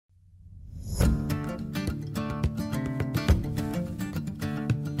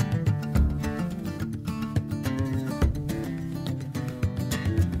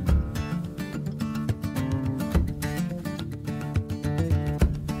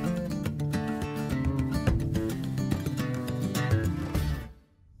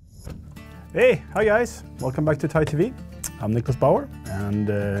Hey, hi guys, welcome back to Tie TV. I'm Niklaus Bauer, and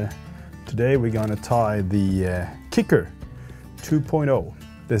today we're going to tie the Kicker 2.0.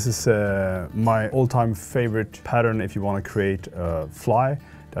 This is my all-time favorite pattern if you want to create a fly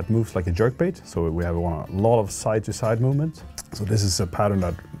that moves like a jerkbait. So we have a lot of side-to-side movement. So this is a pattern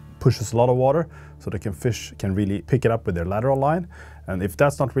that pushes a lot of water, so the fish can really pick it up with their lateral line. And if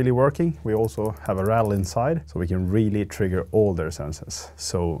that's not really working, we also have a rattle inside, so we can really trigger all their senses.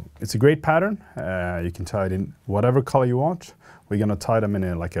 So it's a great pattern. You can tie it in whatever color you want. We're gonna tie them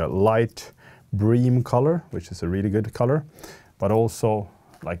in like a light bream color, which is a really good color, but also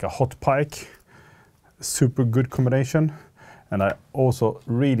like a hot pike, super good combination. And I also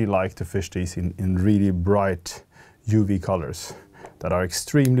really like to fish these in really bright UV colors that are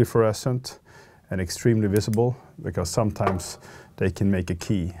extremely fluorescent and extremely visible, because sometimes they can make a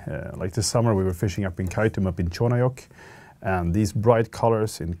key. Like this summer we were fishing up in Kaitum up in Chonayok, and these bright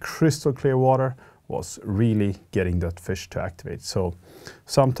colors in crystal clear water was really getting that fish to activate. So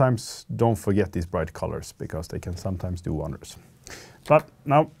sometimes don't forget these bright colors, because they can sometimes do wonders. But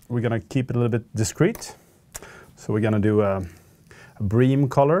now we're gonna keep it a little bit discreet. So we're gonna do a bream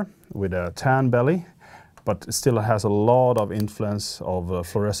color with a tan belly, but it still has a lot of influence of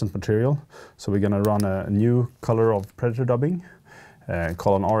fluorescent material. So we're gonna run a new color of Predatordubbing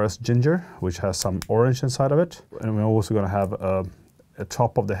called an RS Ginger, which has some orange inside of it. And we're also gonna have a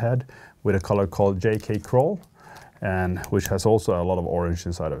top of the head with a color called JK Craw, and which has also a lot of orange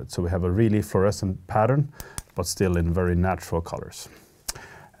inside of it. So we have a really fluorescent pattern, but still in very natural colors.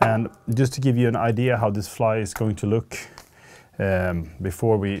 And just to give you an idea how this fly is going to look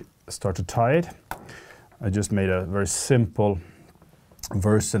before we start to tie it, I just made a very simple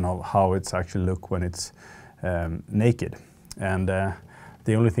version of how it's actually look when it's naked. And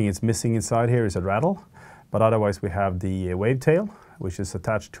the only thing it's missing inside here is a rattle, but otherwise we have the wave tail, which is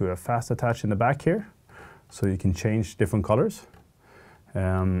attached to a Fastach in the back here, so you can change different colors.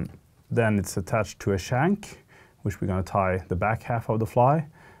 Then it's attached to a shank, which we're going to tie the back half of the fly.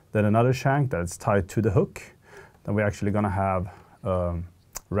 Then another shank that's tied to the hook. Then we're actually going to have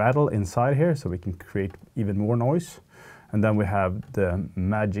rattle inside here, so we can create even more noise. And then we have the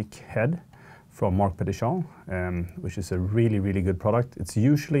magic head from Mark Petition, which is a really, really good product. It's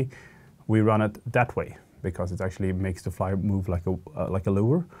usually, we run it that way, because it actually makes the fly move like a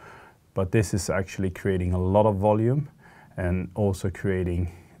lure. But this is actually creating a lot of volume and also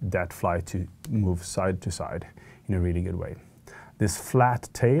creating that fly to move side to side in a really good way. This flat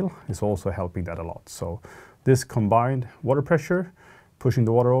tail is also helping that a lot. So this combined water pressure, pushing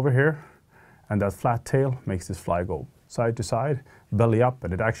the water over here, and that flat tail makes this fly go side to side, belly up,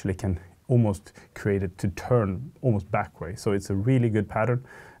 and it actually can almost create it to turn almost back way. So it's a really good pattern.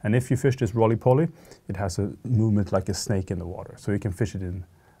 And if you fish this roly-poly, it has a movement like a snake in the water. So you can fish it in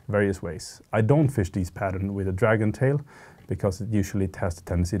various ways. I don't fish these patterns with a dragon tail, because it usually has the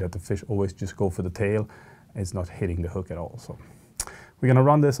tendency that the fish always just go for the tail. It's not hitting the hook at all. So we're gonna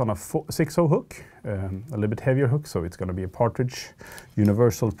run this on a 6/0 hook, a little bit heavier hook, so it's gonna be a Partridge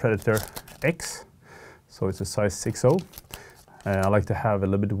Universal Predator X. So it's a size 6/0. I like to have a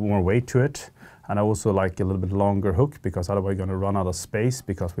little bit more weight to it, and I also like a little bit longer hook, because otherwise we're gonna run out of space,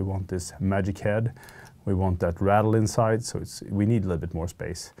 because we want this magic head. We want that rattle inside, so we need a little bit more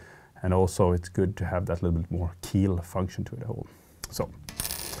space. And also it's good to have that little bit more keel function to the whole. So,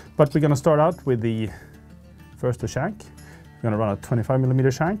 but we're gonna start out with the shank. We're gonna run a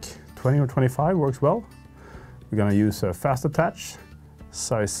 25mm shank. 20 or 25 works well. We're gonna use a Fastach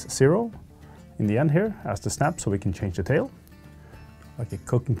size 0 in the end here as the snap, so we can change the tail. Like a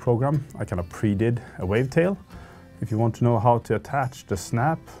cooking program, I kind of pre-did a wave tail. If you want to know how to attach the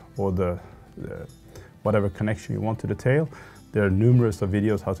snap or the whatever connection you want to the tail, there are numerous of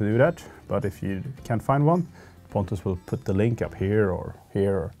videos how to do that. But if you can't find one, Pontus will put the link up here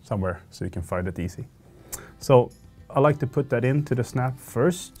or somewhere, so you can find it easy. So I like to put that into the snap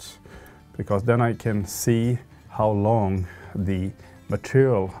first, because then I can see how long the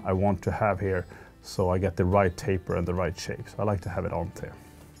material I want to have here, so I get the right taper and the right shape. So I like to have it on there.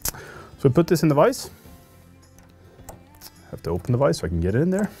 So we put this in the vise. Have to open the vise so I can get it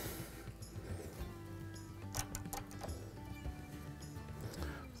in there.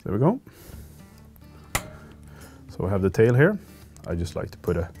 So there we go. So I have the tail here. I just like to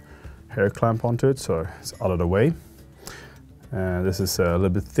put a hair clamp onto it so it's out of the way. This is a little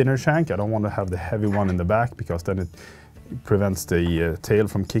bit thinner shank. I don't want to have the heavy one in the back, because then it prevents the tail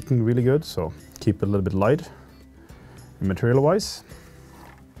from kicking really good. So keep it a little bit light material wise.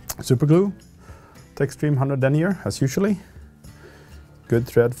 Super glue, Textreme 100 denier as usually. Good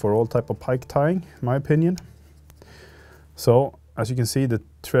thread for all type of pike tying, in my opinion. So as you can see, the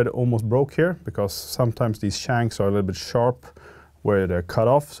thread almost broke here because sometimes these shanks are a little bit sharp where they're cut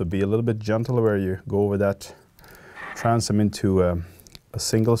off, so be a little bit gentle where you go over that, trans them into a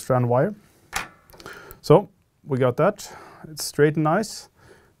single strand wire. So we got that, it's straight and nice.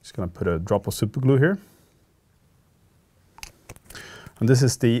 Just gonna put a drop of super glue here. And this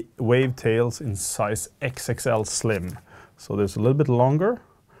is the wave tails in size XXL slim. So there's a little bit longer,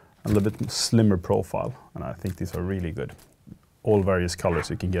 a little bit slimmer profile, and I think these are really good. All various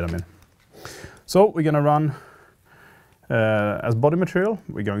colors you can get them in. So we're gonna run, as body material,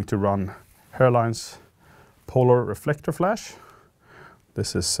 we're going to run Hairline's Polar Reftector Flash.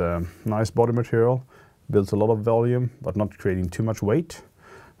 This is nice body material, builds a lot of volume, but not creating too much weight.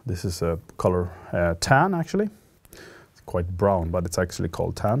 This is a color tan, actually. It's quite brown, but it's actually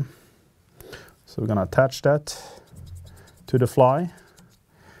called tan. So we're gonna attach that to the fly,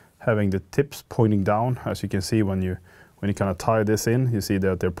 having the tips pointing down. As you can see, when you kind of tie this in, you see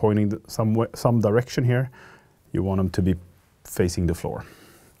that they're pointing some direction here. You want them to be facing the floor.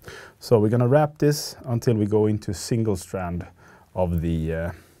 So we're gonna wrap this until we go into single strand of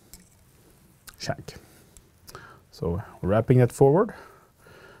the shank. So we're wrapping it forward,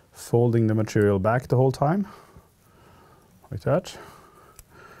 folding the material back the whole time, like that.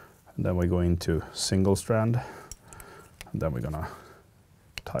 And then we go into single strand, and then we're gonna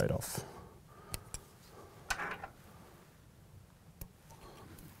tie it off.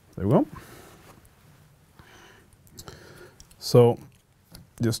 There we go. So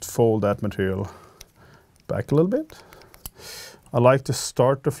just fold that material back a little bit. I like to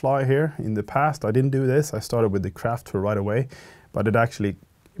start the fly here. In the past, I didn't do this. I started with the craft fur right away, but it actually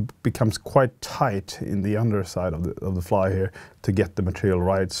becomes quite tight in the underside of the fly here to get the material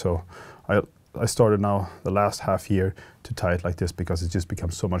right. So I started now the last half year to tie it like this because it just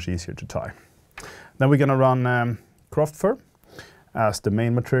becomes so much easier to tie. Then we're gonna run craft fur as the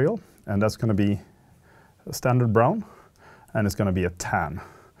main material, and that's gonna be a standard brown, and it's gonna be a tan.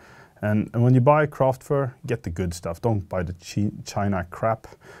 And when you buy craft fur, get the good stuff. Don't buy the China crap,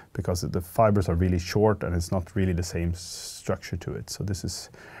 because the fibers are really short and it's not really the same structure to it. So this is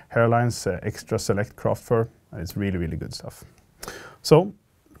Hairline's extra select craft fur, and it's really, really good stuff. So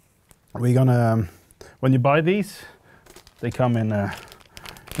we're gonna, when you buy these, they come in a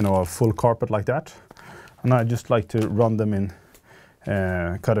full carpet like that. And I just like to run them in,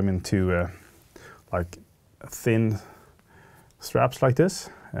 cut them into like thin straps like this.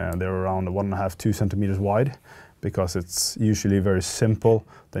 They're around 1.5–2 centimeters wide, because it's usually very simple.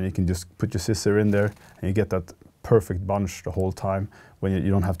 Then you can just put your scissor in there and you get that perfect bunch the whole time, when you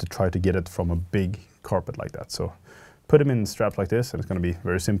don't have to try to get it from a big carpet like that. So put them in straps like this, and it's going to be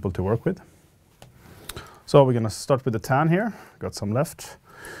very simple to work with. So we're going to start with the tan here. Got some left.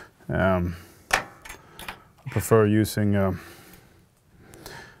 I prefer using a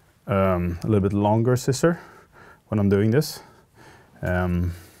little bit longer scissor when I'm doing this.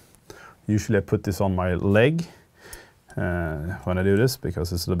 Usually I put this on my leg when I do this,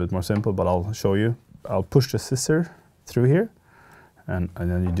 because it's a little bit more simple, but I'll show you. I'll push the scissor through here, and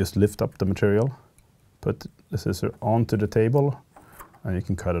then you just lift up the material, put the scissor onto the table, and you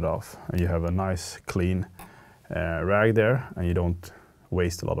can cut it off. And you have a nice clean rag there, and you don't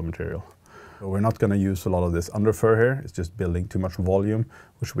waste a lot of material. So we're not going to use a lot of this under fur here. It's just building too much volume,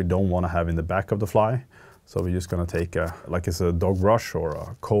 which we don't want to have in the back of the fly. So we're just going to take like it's a dog brush or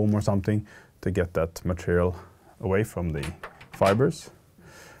a comb or something to get that material away from the fibers.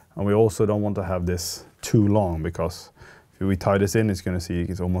 And we also don't want to have this too long, because if we tie this in, it's going to see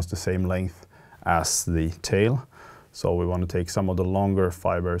it's almost the same length as the tail. So we want to take some of the longer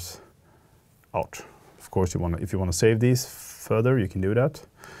fibers out. Of course, if you want to save these further, you can do that,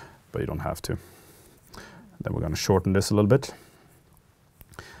 but you don't have to. Then we're going to shorten this a little bit.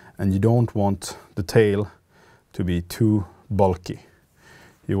 And you don't want the tail to be too bulky.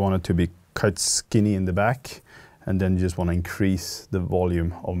 You want it to be quite skinny in the back, and then you just want to increase the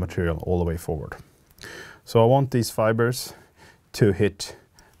volume of material all the way forward. So I want these fibers to hit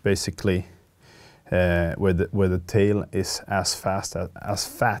basically where the tail is as fat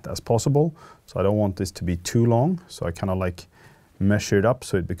as possible. So I don't want this to be too long. So I kind of like measure it up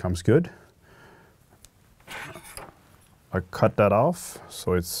so it becomes good. I cut that off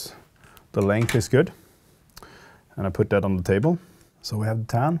so the length is good, and I put that on the table. So we have the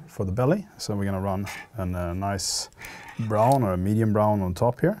tan for the belly, so we're gonna run a nice brown or a medium brown on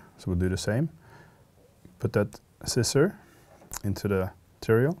top here. So we'll do the same. Put that scissor into the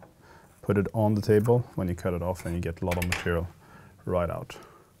material, put it on the table. When you cut it off, then you get a lot of material right out.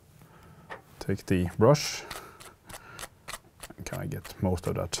 Take the brush and kind of get most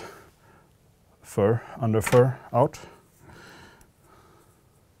of that under fur out.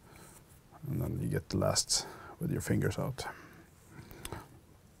 And then you get the last with your fingers out.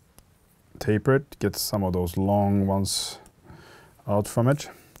 Taper it, get some of those long ones out from it.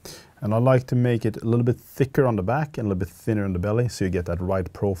 And I like to make it a little bit thicker on the back and a little bit thinner on the belly, so you get that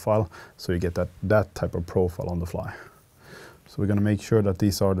right profile, so you get that type of profile on the fly. So we're going to make sure that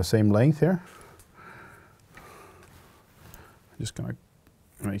these are the same length here. Just going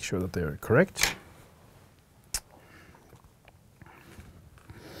to make sure that they are correct.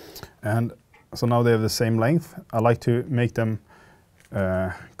 And so now they have the same length. I like to make them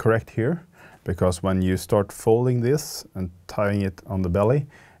correct here, because when you start folding this and tying it on the belly,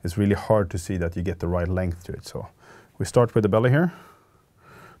 it's really hard to see that you get the right length to it. So we start with the belly here,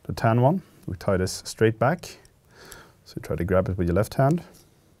 the tan one. We tie this straight back. So you try to grab it with your left hand.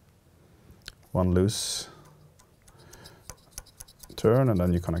 One loose turn, and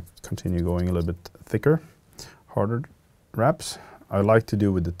then you kind of continue going a little bit thicker, harder wraps. I like to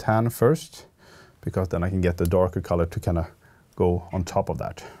do with the tan first, because then I can get the darker color to kind of go on top of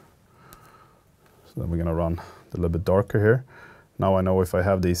that. So then we're going to run a little bit darker here. Now I know if I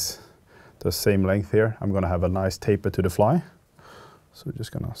have these the same length here, I'm going to have a nice taper to the fly. So we're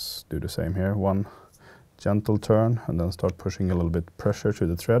just going to do the same here. One gentle turn, and then start pushing a little bit pressure to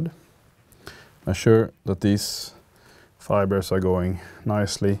the thread. Make sure that these fibers are going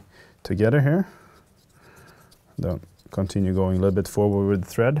nicely together here. Then continue going a little bit forward with the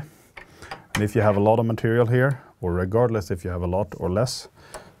thread. And if you have a lot of material here, or regardless if you have a lot or less,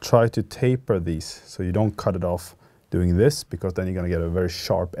 try to taper these so you don't cut it off doing this, because then you're going to get a very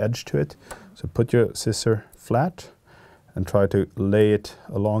sharp edge to it. So put your scissor flat and try to lay it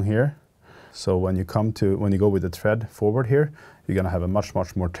along here. So when you go with the thread forward here, you're going to have a much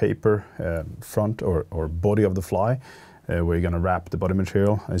more taper front or body of the fly, where you're going to wrap the body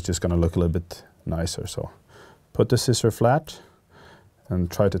material. It's just going to look a little bit nicer. So put the scissor flat and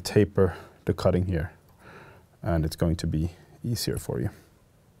try to taper the cutting here, and it's going to be easier for you,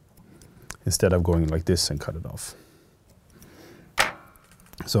 instead of going like this and cut it off.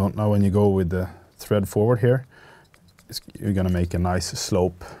 So now when you go with the thread forward here, you're going to make a nice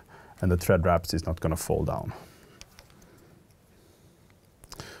slope, and the thread wraps is not going to fall down.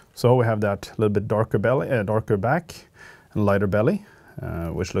 So we have that little bit darker belly, darker back and lighter belly,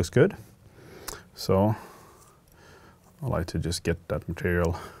 which looks good. So I like to just get that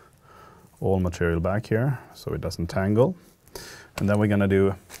material, all material back here, so it doesn't tangle. And then we're going to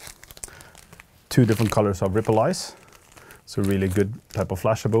do 2 different colors of ripple ice. It's a really good type of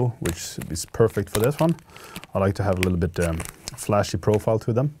flashabou, which is perfect for this one. I like to have a little bit flashy profile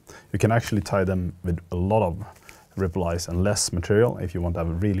to them. You can actually tie them with a lot of ripple ice and less material if you want to have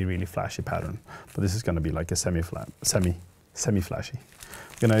a really flashy pattern. But this is going to be like a semi-flashy.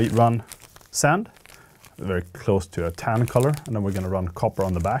 We're going to run sand, very close to a tan color, and then we're going to run copper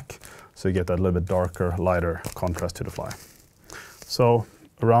on the back, so you get that little bit darker, lighter contrast to the fly. So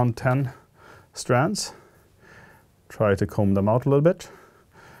around 10 strands. Try to comb them out a little bit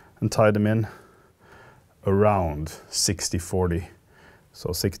and tie them in around 60-40. So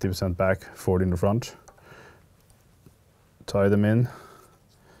 60% back, 40 in the front. Tie them in,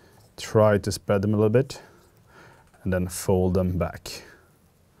 try to spread them a little bit, and then fold them back.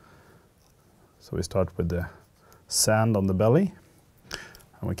 So we start with the sand on the belly,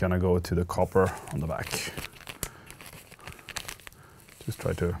 and we kind of go to the copper on the back. Just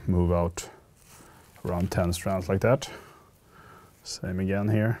try to move out around 10 strands like that. Same again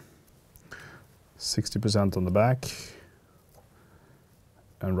here. 60% on the back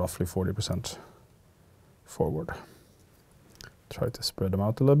and roughly 40% forward. Try to spread them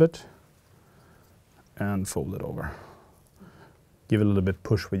out a little bit and fold it over. Give it a little bit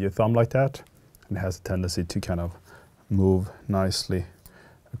push with your thumb like that, and it has a tendency to kind of move nicely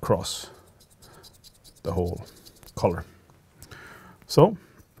across the whole color. So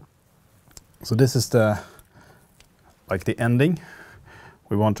this is the ending.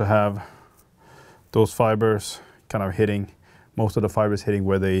 We want to have those fibers kind of hitting, most of the fibers hitting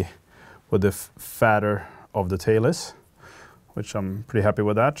where the fatter of the tail is, which I'm pretty happy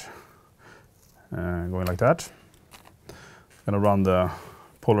with that. Going like that. Gonna run the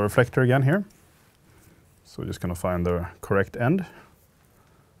polar reflector again here. So we're just gonna find the correct end.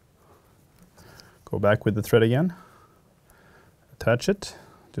 Go back with the thread again. Attach it,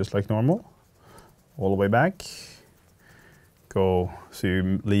 just like normal. All the way back. Go, so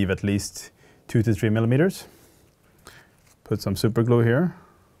you leave at least 2 to 3 millimeters. Put some super glue here.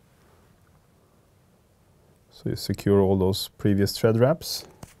 So you secure all those previous thread wraps.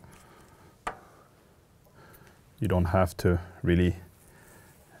 You don't have to really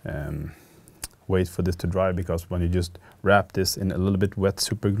wait for this to dry, because when you just wrap this in a little bit wet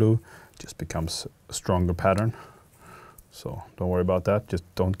super glue, it just becomes a stronger pattern. So don't worry about that. Just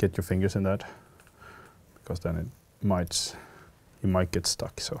don't get your fingers in that, because then you might get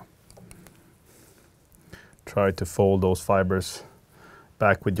stuck. So try to fold those fibers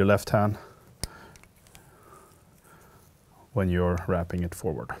back with your left hand when you're wrapping it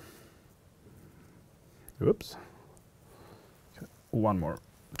forward. Oops. Okay. One more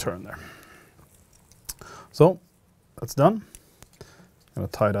turn there. So that's done. I'm going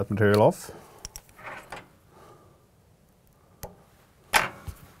to tie that material off.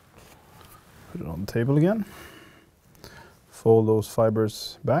 Put it on the table again. Fold those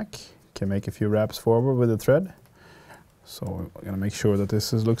fibers back. Can make a few wraps forward with the thread. So I'm going to make sure that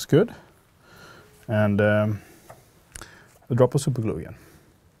this looks good. And a drop of super glue again.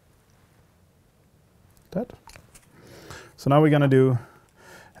 That. So now we're going to do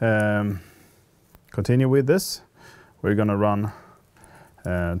continue with this. We're going to run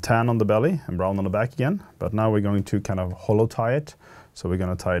tan on the belly and brown on the back again, but now we're going to kind of holo tie it. So we're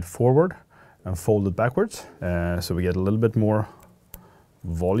going to tie it forward and fold it backwards, so we get a little bit more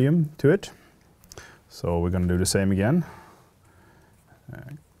volume to it. So we're going to do the same again.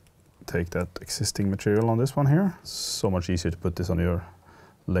 Take that existing material on this one here. So much easier to put this on your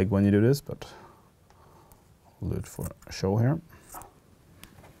leg when you do this, but we'll do it for a show here.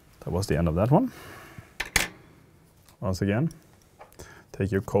 That was the end of that one. Once again,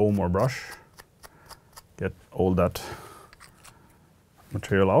 take your comb or brush, get all that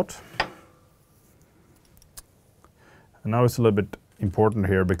material out. And now it's a little bit important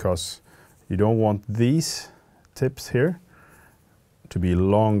here, because you don't want these tips here to be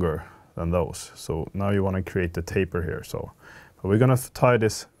longer than those. So now you want to create the taper here. So but we're going to tie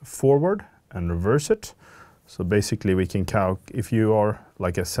this forward and reverse it. So basically we can count, if you are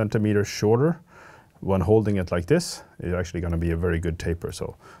like a centimeter shorter when holding it like this, it's actually going to be a very good taper.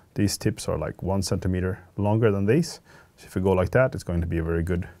 So these tips are like 1 centimeter longer than these. So if you go like that, it's going to be a very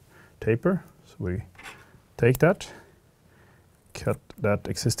good taper. So we take that, cut that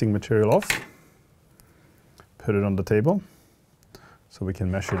existing material off, put it on the table, so we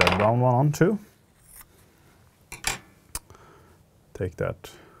can measure that brown one on too. Take that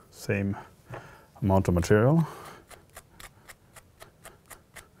same amount of material,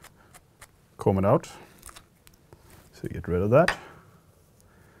 comb it out, so you get rid of that.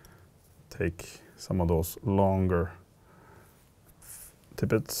 Take some of those longer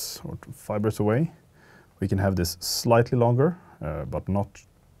tippets or fibers away. We can have this slightly longer, but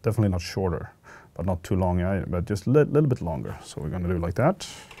definitely not shorter, but not too long either, but just a little bit longer. So we're going to do like that,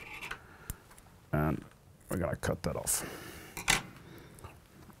 and we're going to cut that off.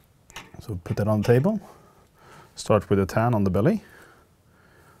 So put that on the table, start with a tan on the belly,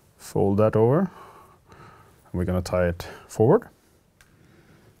 fold that over, and we're going to tie it forward.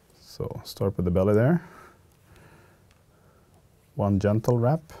 So start with the belly there, one gentle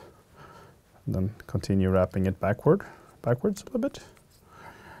wrap, and then continue wrapping it backwards a little bit.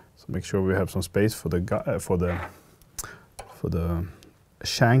 So make sure we have some space for the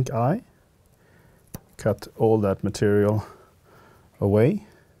shank eye. Cut all that material away.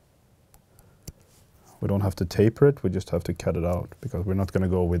 We don't have to taper it, we just have to cut it out, because we're not going to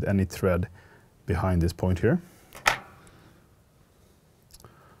go with any thread behind this point here.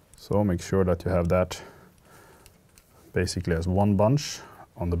 So make sure that you have that basically as one bunch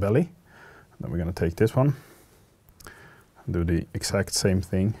on the belly. And then we're going to take this one and do the exact same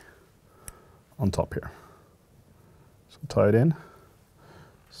thing on top here. So tie it in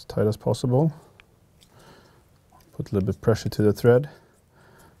as tight as possible. Put a little bit of pressure to the thread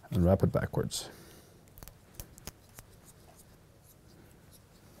and wrap it backwards.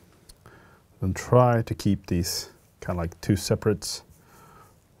 Then try to keep these kind of like two separates,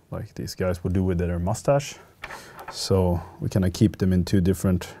 like these guys would do with their mustache. So we kind of keep them in two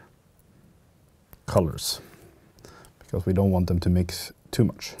different colors, because we don't want them to mix too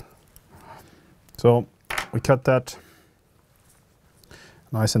much. So we cut that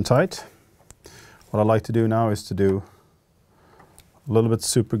nice and tight. What I like to do now is to do a little bit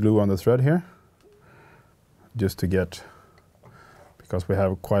super glue on the thread here, just to get, because we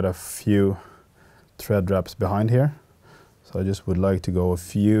have quite a few thread wraps behind here. So I just would like to go a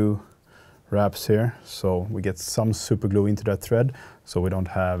few wraps here, so we get some super glue into that thread, so we don't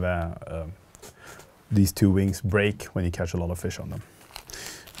have these two wings break when you catch a lot of fish on them.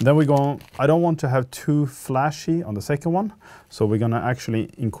 And then we go, I don't want to have too flashy on the second one, so we're gonna actually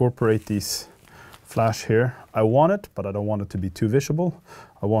incorporate these flash here. I want it, but I don't want it to be too visible.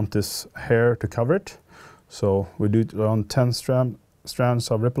 I want this hair to cover it. So we do around 10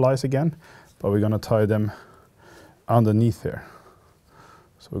 strands of ripple eyes again, but we're gonna tie them underneath here.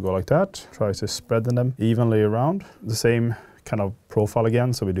 So we go like that, try to spread them evenly around. The same kind of profile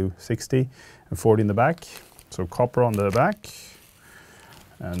again, so we do 60 and 40 in the back. So copper on the back,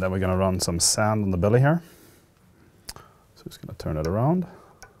 and then we're gonna run some sand on the belly here. So just gonna turn it around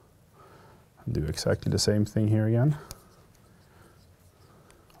and do exactly the same thing here again.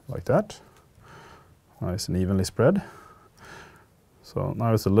 Like that. Nice and evenly spread. So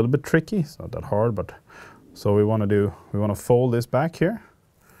now it's a little bit tricky, it's not that hard, but so we want to fold this back here,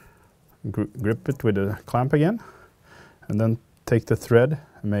 grip it with a clamp again, and then take the thread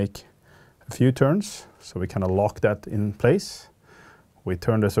and make a few turns, so we kind of lock that in place. We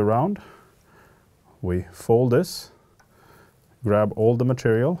turn this around, we fold this, grab all the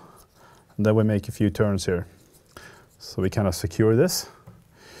material, and then we make a few turns here. So we kind of secure this,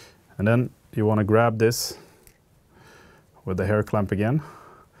 and then you want to grab this with the hair clamp again,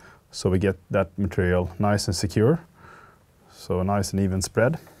 so we get that material nice and secure, so a nice and even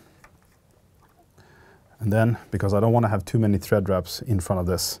spread. And then, because I don't want to have too many thread wraps in front of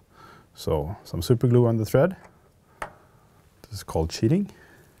this, so some super glue on the thread. This is called cheating.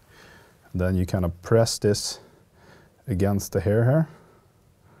 And then you kind of press this against the hair here,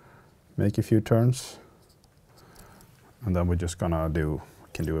 make a few turns, and then we're just gonna do, we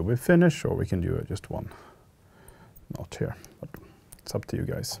can do it with finish, or we can do it just one knot here, but it's up to you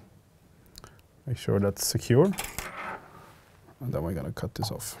guys. Make sure that's secure, and then we're gonna cut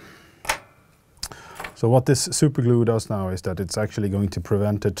this off. So what this super glue does now is that it's actually going to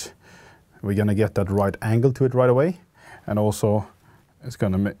prevent it, we're gonna get that right angle to it right away, and also it's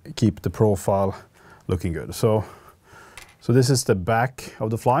gonna keep the profile looking good. So this is the back of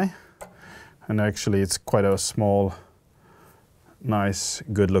the fly, and actually it's quite a small, nice,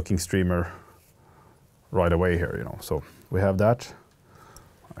 good looking streamer right away here, you know. So we have that.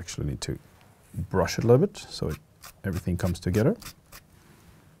 I actually need to brush it a little bit so everything comes together.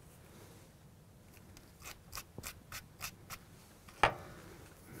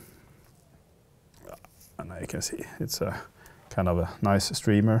 And now you can see it's a kind of a nice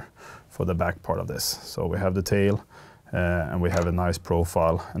streamer for the back part of this. So we have the tail and we have a nice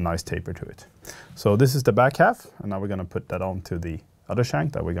profile, a nice taper to it. So this is the back half, and now we're going to put that onto the other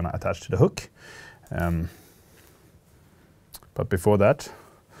shank that we're going to attach to the hook. But before that,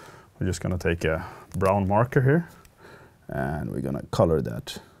 we're just going to take a brown marker here, and we're going to color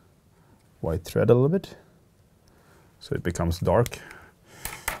that white thread a little bit so it becomes dark.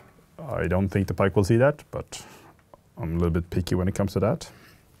 I don't think the pike will see that, but I'm a little bit picky when it comes to that.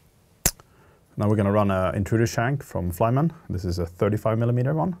 Now we're going to run an intruder shank from Flyman. This is a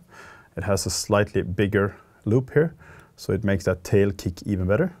 35mm one. It has a slightly bigger loop here, so it makes that tail kick even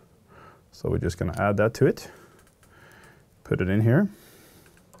better. So we're just going to add that to it. Put it in here.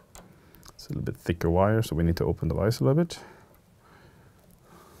 It's a little bit thicker wire, so we need to open the vise a little bit.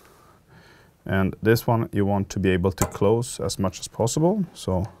 And this one you want to be able to close as much as possible.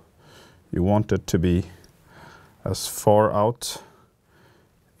 So you want it to be as far out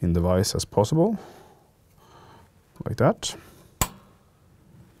in the vise as possible, like that.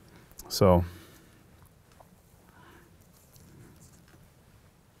 So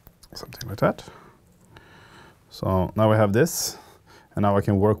something like that. So now we have this, and now I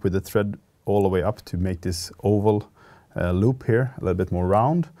can work with the thread all the way up to make this oval loop here a little bit more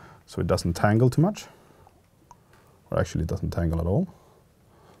round, so it doesn't tangle too much, or actually it doesn't tangle at all.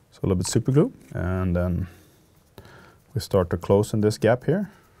 So a little bit super glue, and then we start to close in this gap here.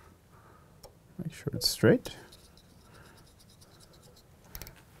 Make sure it's straight.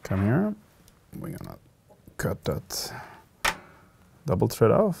 Come here, we're gonna cut that double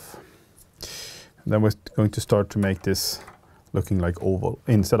thread off. And then we're going to start to make this looking like oval.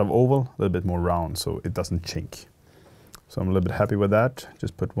 Instead of oval, a little bit more round, so it doesn't chink. So I'm a little bit happy with that.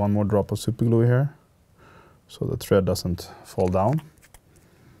 Just put one more drop of super glue here, so the thread doesn't fall down.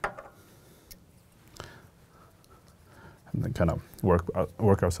 And then kind of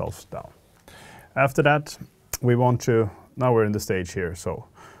work ourselves down. After that, we want to, now we're in the stage here, so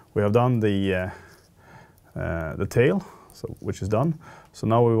we have done the tail, so, which is done. So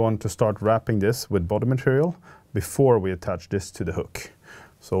now we want to start wrapping this with body material before we attach this to the hook.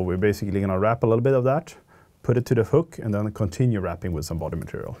 So we're basically going to wrap a little bit of that, put it to the hook, and then continue wrapping with some body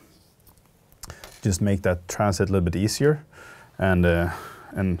material. Just make that transit a little bit easier and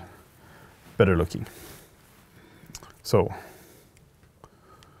better looking. So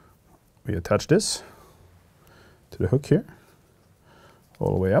we attach this to the hook here,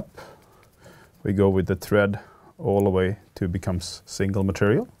 all the way up. We go with the thread all the way to becomes single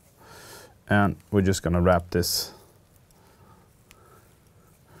material, and we're just going to wrap this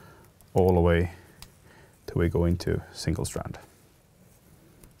all the way till we go into single strand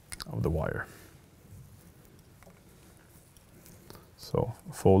of the wire. So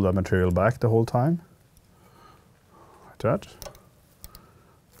fold that material back the whole time, like that.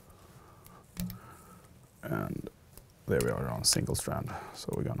 And there we are on single strand.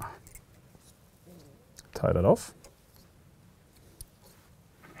 So we're gonna tie that off.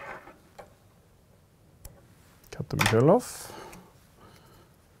 Cut the material off.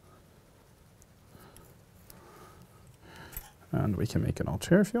 And we can make a notch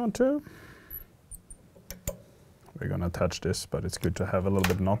here if you want to. We're gonna attach this, but it's good to have a little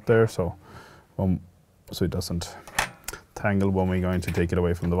bit of knot there, so it doesn't tangle when we're going to take it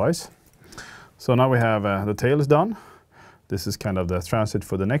away from the vise. So now we have the tail is done. This is kind of the transit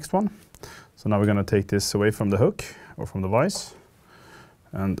for the next one. So now we're gonna take this away from the hook or from the vise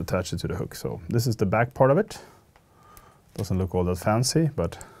and attach it to the hook. So this is the back part of it. Doesn't look all that fancy,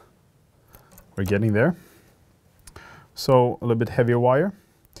 but we're getting there. So a little bit heavier wire,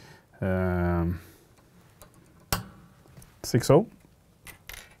 6/0.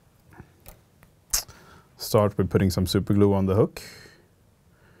 Start with putting some super glue on the hook,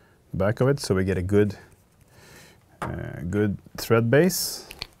 the back of it, so we get a good thread base.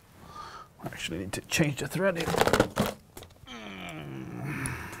 I actually need to change the thread here.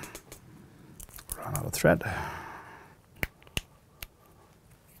 Run out of thread.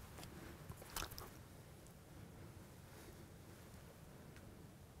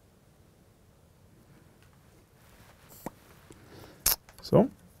 So,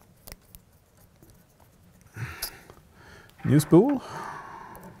 new spool.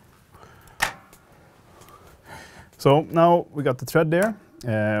 So now we got the thread there.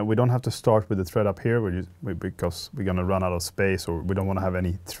 We don't have to start with the thread up here because we're gonna run out of space, or we don't wanna have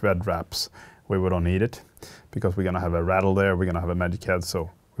any thread wraps where we don't need it, because we're gonna have a rattle there, we're gonna have a magic head, so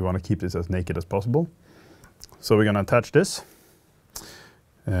we wanna keep this as naked as possible. So we're gonna attach this.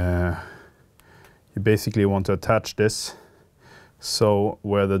 You basically want to attach this so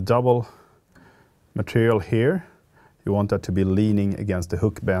where the double material here, you want that to be leaning against the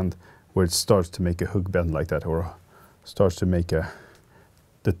hook bend, where it starts to make a hook bend like that, or starts to make the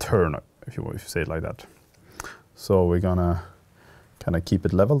turn, if you say it like that. So we're gonna kind of keep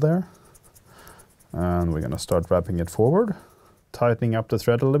it level there, and we're gonna start wrapping it forward, tightening up the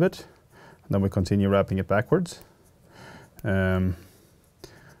thread a little bit, and then we continue wrapping it backwards.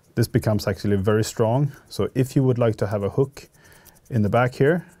 This becomes actually very strong, so if you would like to have a hook in the back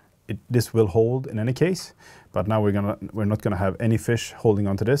here, this will hold in any case, but now we're not gonna have any fish holding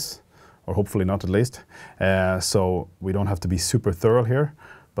onto this, or hopefully not at least. So we don't have to be super thorough here,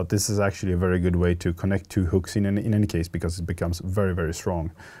 but this is actually a very good way to connect two hooks in any case, because it becomes very, very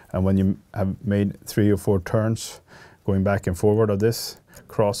strong. And when you have made 3 or 4 turns going back and forward of this,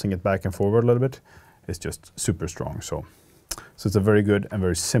 crossing it back and forward a little bit, it's just super strong. So it's a very good and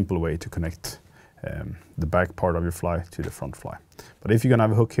very simple way to connect the back part of your fly to the front fly. But if you're gonna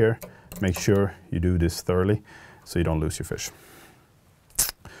have a hook here, make sure you do this thoroughly so you don't lose your fish.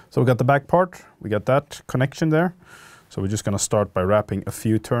 So we got the back part, we got that connection there. So we're just gonna start by wrapping a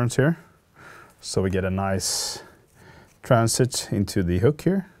few turns here, so we get a nice transit into the hook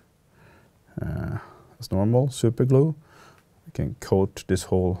here. As normal, super glue. We can coat this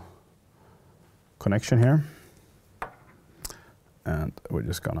whole connection here. And we're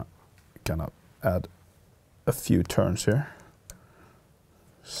just gonna kind of add a few turns here,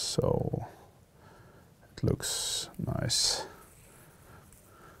 so it looks nice.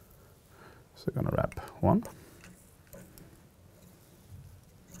 So we're gonna wrap 1.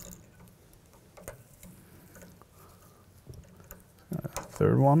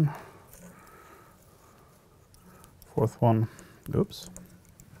 Third one. 4th one. Oops.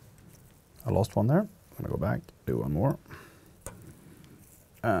 I lost one there. I'm gonna go back, do 1 more.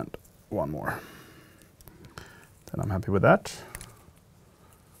 And 1 more. Then I'm happy with that.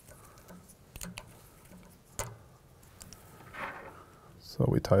 So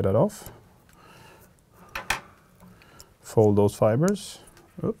we tie that off. Fold those fibers.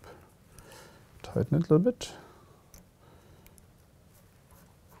 Oop. Tighten it a little bit.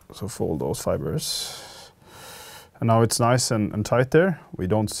 So fold those fibers. And now it's nice and tight there. We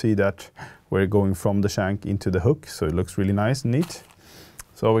don't see that we're going from the shank into the hook, so it looks really nice and neat.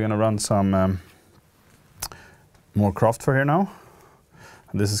 So we're gonna run some more craft for here now.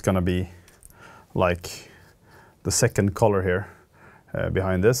 And this is gonna be like the second color here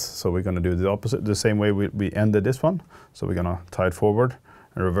behind this. So we're gonna do the opposite, the same way we ended this one. So we're gonna tie it forward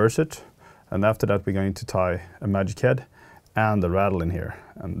and reverse it. And after that, we're going to tie a magic head and the rattle in here.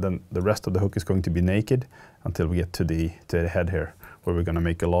 And then the rest of the hook is going to be naked until we get to the head here, where we're going to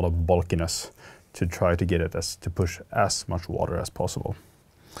make a lot of bulkiness to try to get it to push as much water as possible.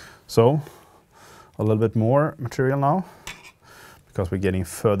 So a little bit more material now, because we're getting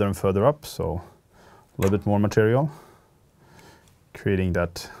further and further up, so a little bit more material, creating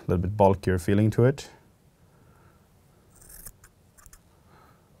that little bit bulkier feeling to it.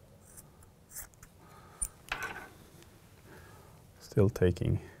 Still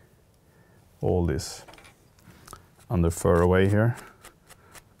taking all this under fur away here,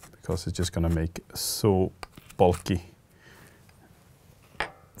 because it's just going to make so bulky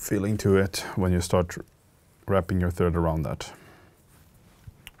feeling to it when you start wrapping your thread around that.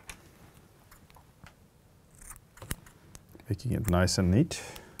 Making it nice and neat.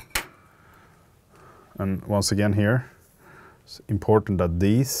 And once again here, it's important that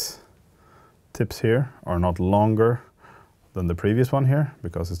these tips here are not longer than the previous one here,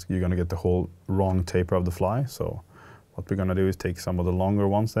 because you're going to get the whole wrong taper of the fly. So what we're going to do is take some of the longer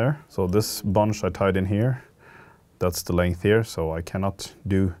ones there. So this bunch I tied in here, that's the length here, so I cannot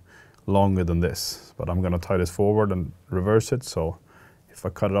do longer than this. But I'm going to tie this forward and reverse it, so if I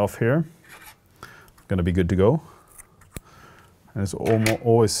cut it off here, I'm going to be good to go. And it's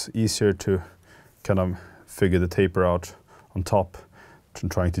always easier to kind of figure the taper out on top than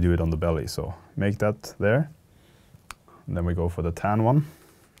trying to do it on the belly. So make that there. And then we go for the tan one.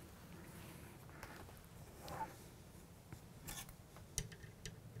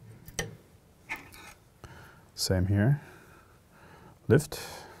 Same here. Lift.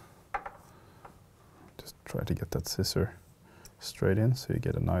 Just try to get that scissor straight in so you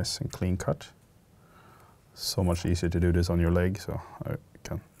get a nice and clean cut. So much easier to do this on your leg, so I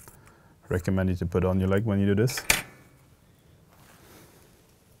can recommend you to put it on your leg when you do this.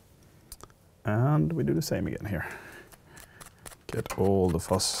 And we do the same again here. Get all the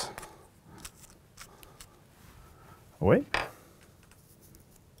fuss away.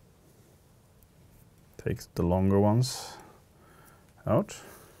 Take the longer ones out.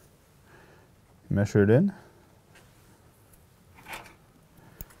 Measure it in.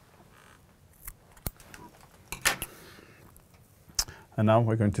 And now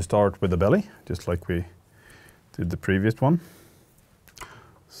we're going to start with the belly, just like we did the previous one.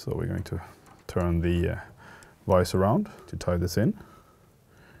 So we're going to turn the vise around to tie this in,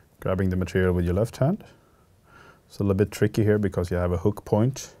 grabbing the material with your left hand. It's a little bit tricky here because you have a hook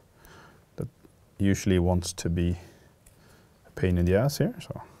point that usually wants to be a pain in the ass here.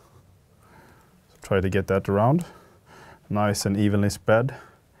 So try to get that around, nice and evenly spread,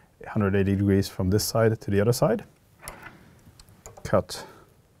 180 degrees from this side to the other side. Cut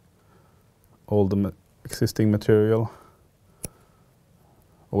all the existing material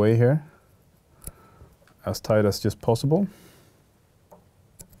away here, as tight as just possible.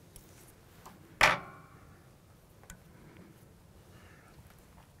 And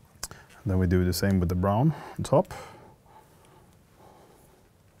then we do the same with the brown on top.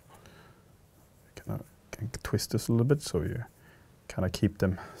 Can twist this a little bit so you kind of keep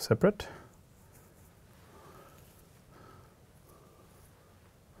them separate.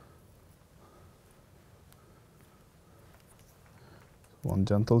 One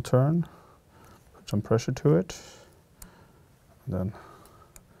gentle turn, put some pressure to it, and then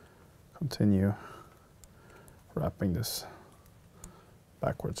continue wrapping this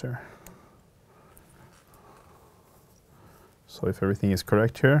backwards here. So if everything is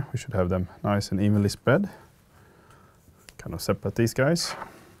correct here, we should have them nice and evenly spread. Kind of separate these guys.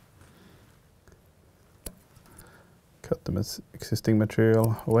 Cut the existing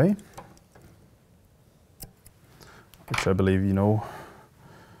material away, which I believe you know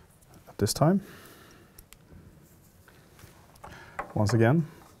at this time. Once again,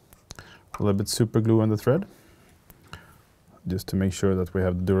 a little bit super glue on the thread, just to make sure that we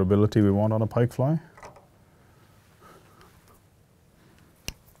have the durability we want on a pike fly.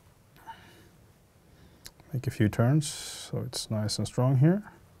 Make a few turns so it's nice and strong here.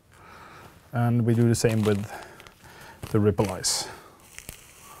 And we do the same with the ripple eyes.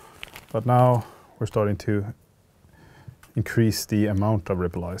 But now we're starting to increase the amount of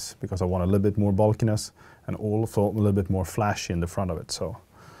ripple eyes because I want a little bit more bulkiness and also a little bit more flashy in the front of it. So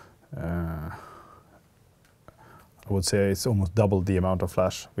I would say it's almost double the amount of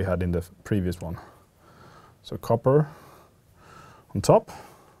flash we had in the previous one. So copper on top.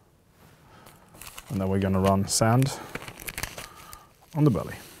 And then we're going to run sand on the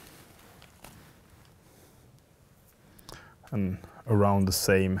belly. And around the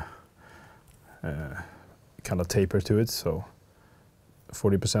same kind of taper to it, so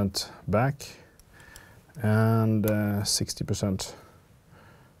 40% back and 60%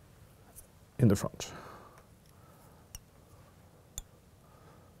 in the front.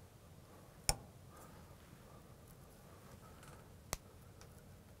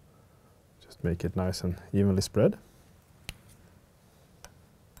 Just make it nice and evenly spread.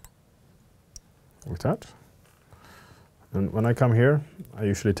 Like that. And when I come here, I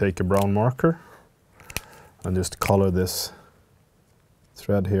usually take a brown marker and just color this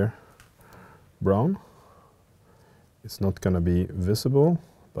thread here brown. It's not going to be visible,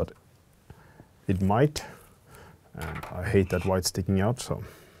 but it might. And I hate that white sticking out, so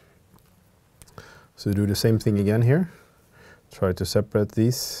do the same thing again here. Try to separate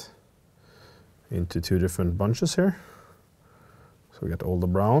these into two different bunches here. So we get all the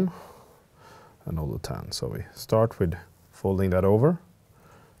brown and all the tan. So we start with folding that over,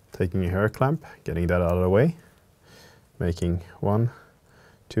 taking a hair clamp, getting that out of the way, making 1,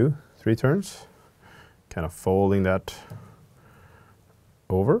 2, 3 turns, kind of folding that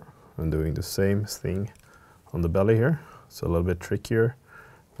over and doing the same thing on the belly here. It's a little bit trickier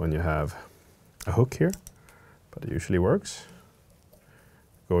when you have a hook here, but it usually works.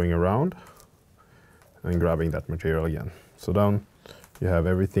 Going around and grabbing that material again. So down you have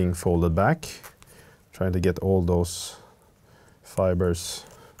everything folded back, trying to get all those fibers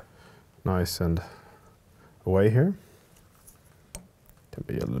nice and away here. Can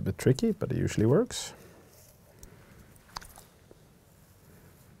be a little bit tricky, but it usually works.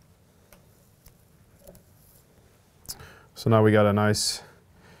 So now we got a nice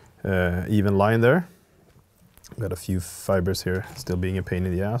even line there. Got a few fibers here still being a pain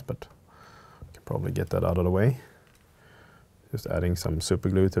in the ass, but I can probably get that out of the way. Just adding some super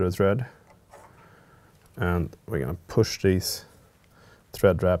glue to the thread. And we're gonna push these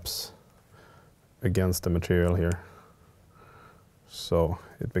thread wraps against the material here, so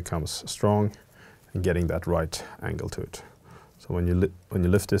it becomes strong and getting that right angle to it. So when you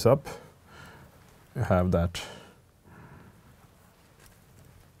lift this up, you have that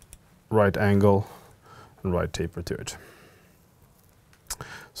right angle and right taper to it.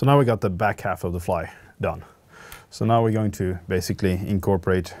 So now we got the back half of the fly done. So now we're going to basically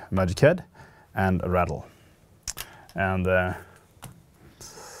incorporate a magic head and a rattle. And the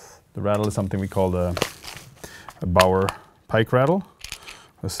rattle is something we call a Bauer PIKE rattle.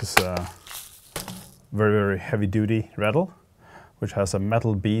 This is a very, very heavy duty rattle, which has a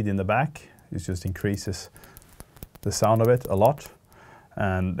metal bead in the back. It just increases the sound of it a lot.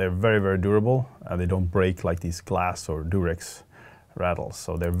 And they're very, very durable, and they don't break like these glass or Durex rattles.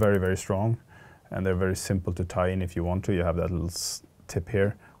 So they're very, very strong, and they're very simple to tie in if you want to. You have that little tip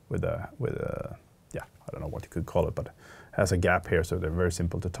here with a yeah, I don't know what you could call it, but it has a gap here, so they're very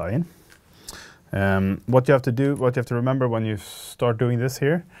simple to tie in. What you have to remember when you start doing this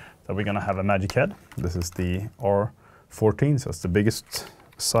here, that we're gonna have a magic head. This is the R14, so it's the biggest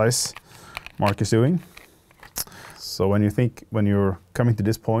size Mark is doing. So when you're coming to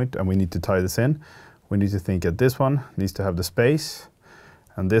this point and we need to tie this in, we need to think that this one needs to have the space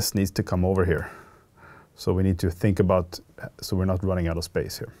and this needs to come over here. So we need to think about, so we're not running out of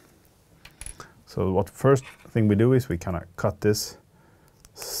space here. So what first thing we do is we kind of cut this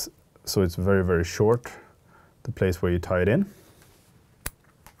so it's very, very short, the place where you tie it in.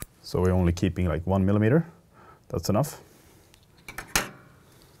 So we're only keeping like 1 millimeter. That's enough.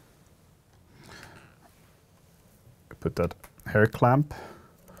 Put that hair clamp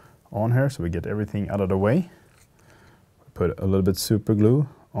on here so we get everything out of the way. Put a little bit super glue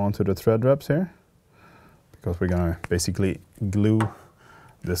onto the thread wraps here, because we're gonna basically glue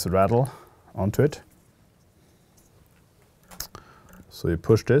this rattle onto it. So you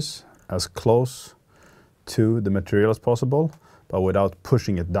push this as close to the material as possible, but without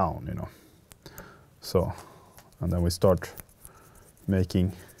pushing it down, you know. So, and then we start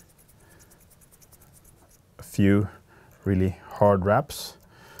making a few really hard wraps,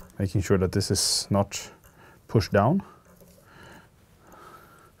 making sure that this is not pushed down.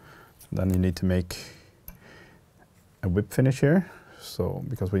 Then you need to make a whip finish here, so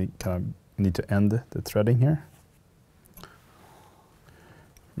because we kind of need to end the threading here.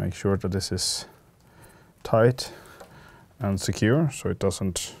 Make sure that this is tight and secure so it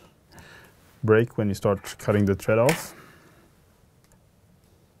doesn't break when you start cutting the thread off.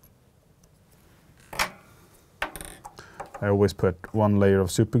 I always put one layer of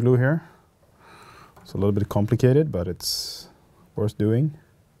super glue here. It's a little bit complicated, but it's worth doing.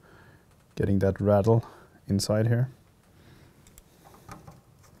 Getting that rattle inside here.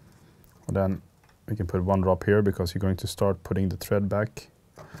 And then we can put one drop here because you're going to start putting the thread back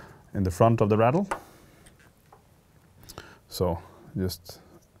in the front of the rattle. So just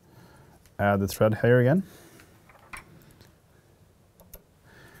add the thread here again.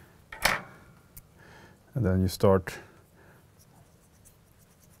 And then you start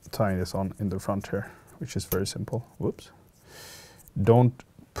tying this on in the front here, which is very simple. Whoops. Don't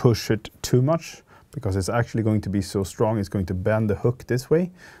push it too much, because it's actually going to be so strong, it's going to bend the hook this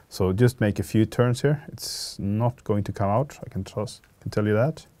way. So just make a few turns here. It's not going to come out, I can tell you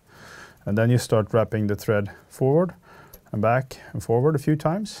that. And then you start wrapping the thread forward and back and forward a few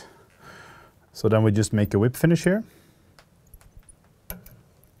times. So then we just make a whip finish here.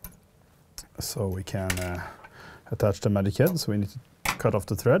 So we can attach the magic head, so we need to cut off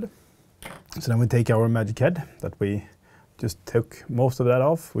the thread. So then we take our magic head that we just took most of that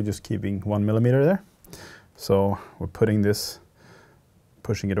off. We're just keeping 1 millimeter there. So we're putting this,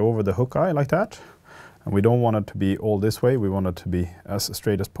 pushing it over the hook eye like that. And we don't want it to be all this way. We want it to be as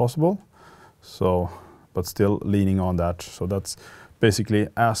straight as possible. So, but still leaning on that. So that's basically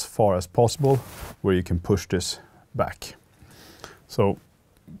as far as possible where you can push this back. So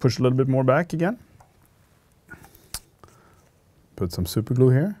push a little bit more back again. Put some super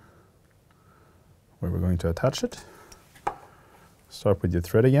glue here where we're going to attach it. Start with your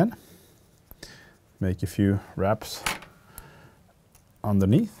thread again. Make a few wraps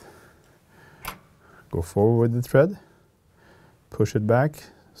underneath. Go forward with the thread. Push it back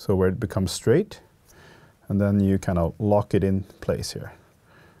so where it becomes straight. And then you kind of lock it in place here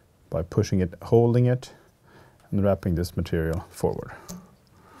by pushing it, holding it, and wrapping this material forward.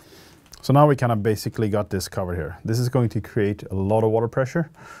 So now we kind of basically got this covered here. This is going to create a lot of water pressure.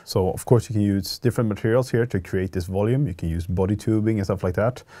 So of course you can use different materials here to create this volume. You can use body tubing and stuff like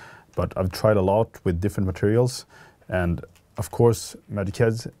that. But I've tried a lot with different materials. And of course, magic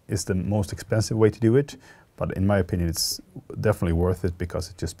heads is the most expensive way to do it. But in my opinion, it's definitely worth it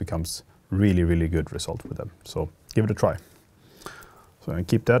because it just becomes really, really good result with them. So give it a try. So I'm gonna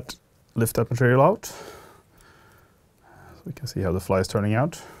keep that, lift that material out. So we can see how the fly is turning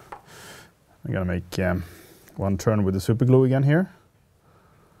out. I'm gonna make one turn with the super glue again here.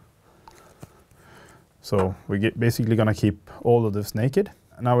 So we're basically gonna keep all of this naked.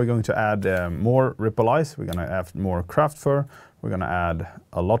 Now we're going to add more ripple eyes. We're gonna add more craft fur. We're gonna add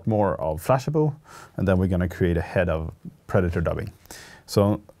a lot more of flashabou, and then we're gonna create a head of Predatordubbing.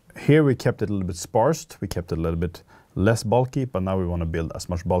 So here we kept it a little bit sparse. We kept it a little bit less bulky, but now we want to build as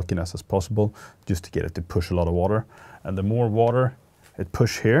much bulkiness as possible just to get it to push a lot of water. And the more water it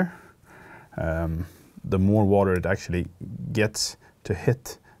push here, the more water it actually gets to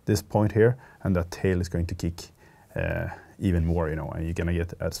hit this point here, and that tail is going to kick even more, you know, and you're gonna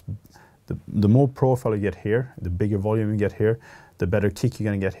get the more profile you get here, the bigger volume you get here, the better kick you're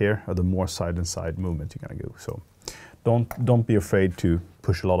gonna get here, or the more side and side movement you're gonna go. So don't be afraid to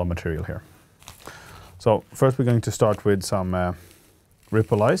push a lot of material here. So first we're going to start with some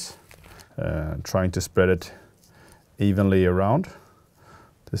ripple eyes, trying to spread it evenly around.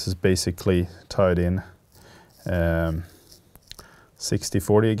 This is basically tied in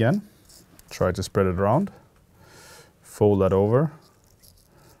 60-40 again. Try to spread it around. Fold that over.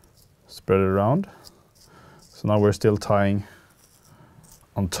 Spread it around. So now we're still tying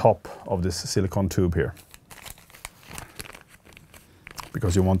on top of this silicone tube here,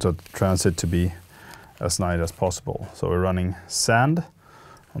 because you want the transit to be as nice as possible. So we're running sand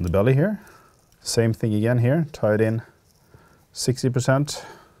on the belly here. Same thing again here, tied in 60%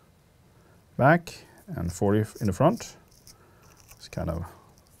 back and 40 in the front. Just kind of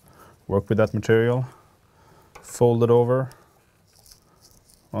work with that material, fold it over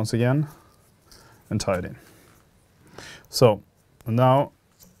once again, and tie it in. So now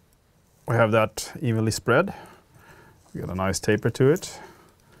we have that evenly spread. We got a nice taper to it.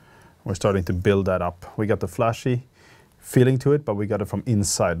 We're starting to build that up. We got the flashy feeling to it, but we got it from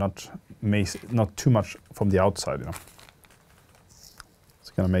inside, not too much from the outside, you know.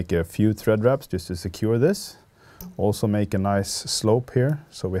 So gonna make a few thread wraps just to secure this. Also make a nice slope here,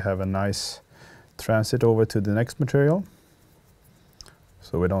 so we have a nice transit over to the next material.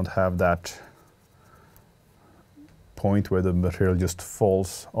 So we don't have that point where the material just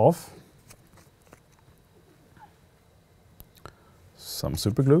falls off. Some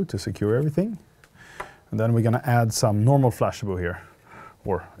super glue to secure everything. And then we're gonna add some normal flashabou here,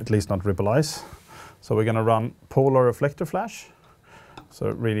 or at least not ripple eyes. So we're gonna run Polar Reftector flash. So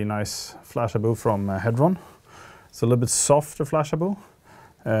really nice flashabou from Hedron. It's a little bit softer flashabou.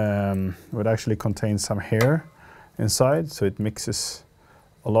 It actually contains some hair inside, so it mixes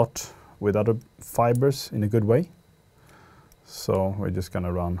a lot with other fibers in a good way. So we're just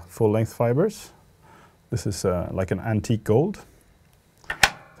gonna run full length fibers. This is like an antique gold.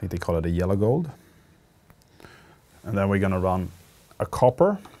 I think they call it a yellow gold. And then we're gonna run a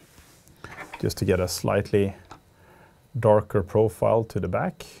copper just to get a slightly darker profile to the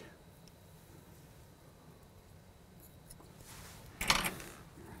back.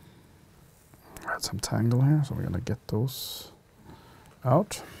 Add some tangle here, so we're gonna get those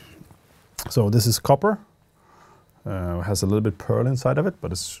out. So this is copper. Has a little bit pearl inside of it,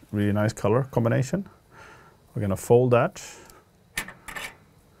 but it's really nice color combination. We're gonna fold that,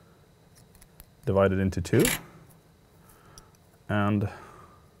 divide it into two, and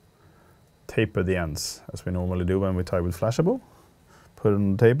taper the ends as we normally do when we tie with flashabou. Put it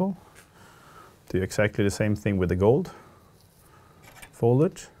on the table. Do exactly the same thing with the gold. Fold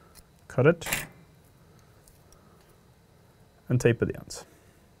it, cut it, and taper the ends.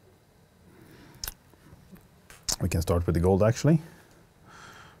 We can start with the gold actually.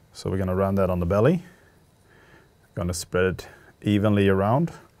 So we're gonna run that on the belly. Gonna spread it evenly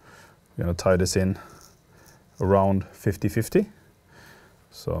around. We're gonna tie this in around 50-50.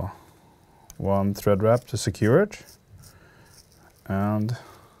 So one thread wrap to secure it. And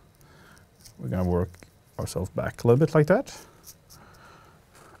we're gonna work ourselves back a little bit like that.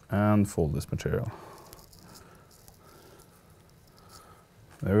 And fold this material.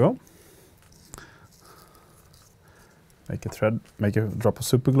 There we go. Make a drop of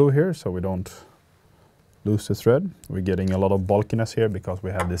super glue here so we don't lose the thread. We're getting a lot of bulkiness here because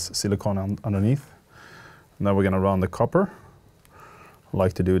we have this silicone underneath. Now we're gonna run the copper. I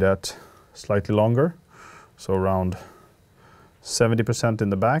like to do that slightly longer. So around 70% in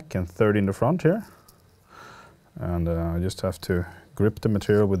the back and 30 in the front here. And I just have to grip the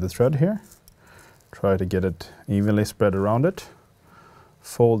material with the thread here. Try to get it evenly spread around it.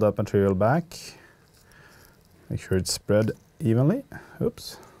 Fold that material back. Make sure it's spread evenly.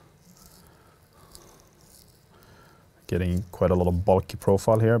 Oops. Getting quite a lot of bulky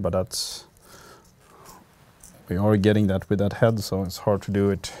profile here, but we are getting that with that head, so it's hard to do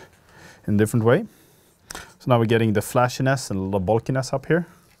it in a different way. So now we're getting the flashiness and a lot of bulkiness up here.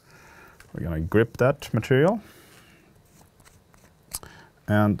 We're gonna grip that material.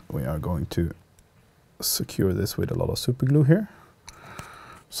 And we are going to secure this with a lot of super glue here.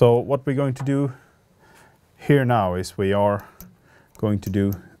 So what we're going to do here now is there's going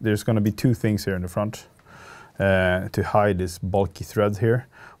to be two things here in the front to hide this bulky thread here.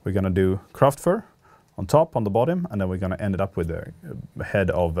 We're going to do craft fur on top, on the bottom, and then we're going to end it up with a head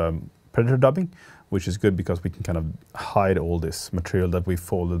of Predatordubbing, which is good because we can kind of hide all this material that we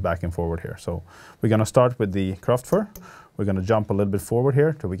folded back and forward here. So we're going to start with the craft fur. We're going to jump a little bit forward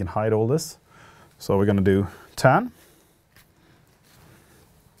here so we can hide all this. So we're going to do tan,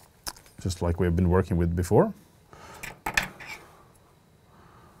 just like we've been working with before.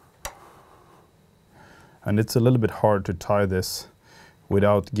 And it's a little bit hard to tie this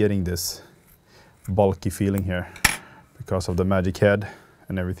without getting this bulky feeling here because of the magic head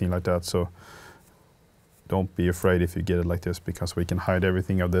and everything like that. So don't be afraid if you get it like this, because we can hide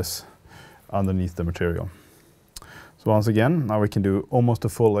everything of this underneath the material. So once again, now we can do almost the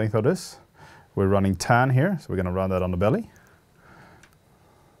full length of this. We're running tan here, so we're going to run that on the belly.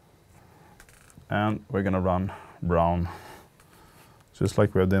 And we're going to run brown. Just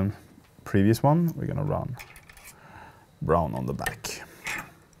like we have done previous one, we're going to run brown on the back.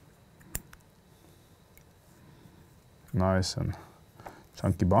 Nice and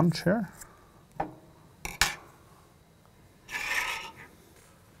chunky bunch here.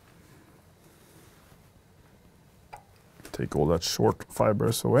 Take all that short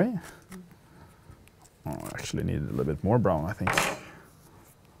fibers away. Oh, I actually needed a little bit more brown, I think.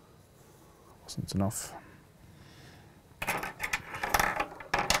 Wasn't enough.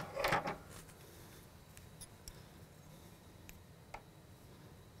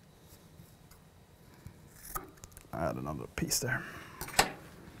 Add another piece there.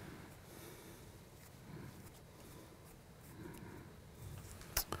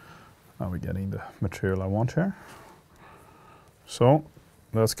 Now we're getting the material I want here. So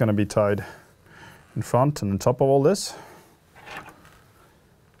that's going to be tied in front and on top of all this.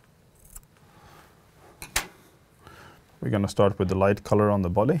 We're going to start with the light color on the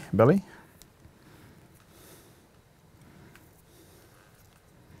belly. Going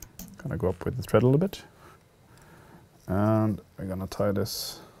to go up with the thread a little bit. And we're going to tie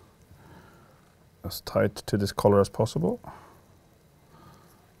this as tight to this color as possible.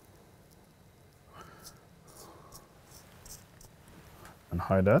 And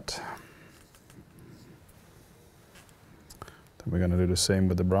hide that. Then we're going to do the same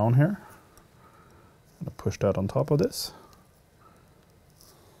with the brown here. I'm going to push that on top of this.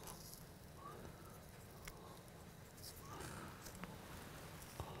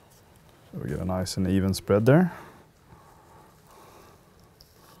 So we get a nice and even spread there.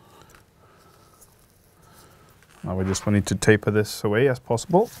 Now we just need to taper this away as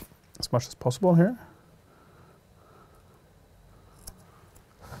much as possible here.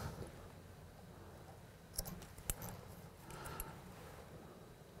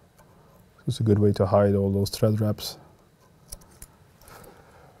 It's a good way to hide all those thread wraps.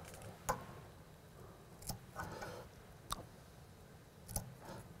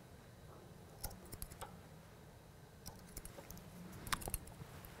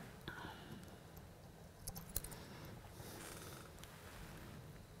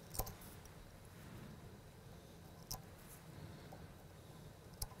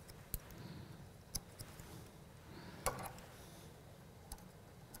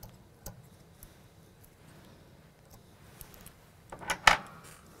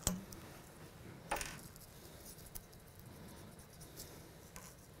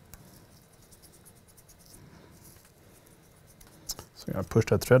 So I'm going to push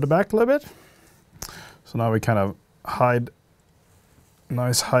that thread back a little bit. So now we kind of hide,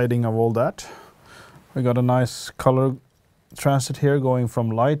 nice hiding of all that. We got a nice color transit here going from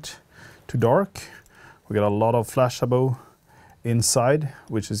light to dark. We got a lot of flashabou inside,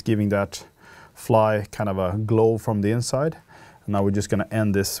 which is giving that fly kind of a glow from the inside. And now we're just going to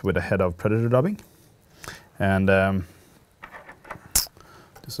end this with a head of Predatordubbing. And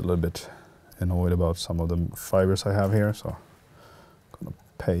just a little bit annoyed about some of the fibers I have here, so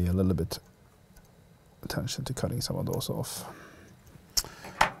pay a little bit attention to cutting some of those off.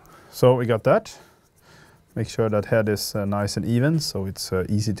 So we got that. Make sure that head is nice and even, so it's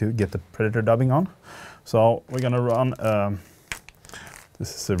easy to get the Predatordubbing on. So we're gonna run.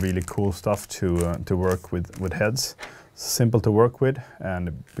 This is a really cool stuff to work with heads. Simple to work with, and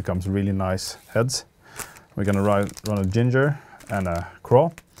it becomes really nice heads. We're gonna run a ginger and a craw.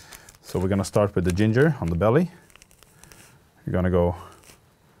 So we're gonna start with the ginger on the belly. You're gonna go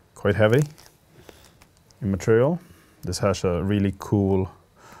quite heavy in material. This has a really cool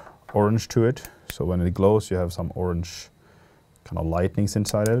orange to it, so when it glows you have some orange kind of lightnings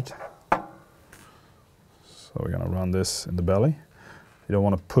inside of it. So we're gonna run this in the belly. You don't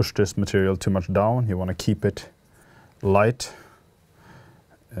want to push this material too much down, you want to keep it light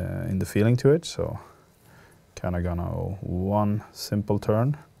in the feeling to it, so kind of gonna go one simple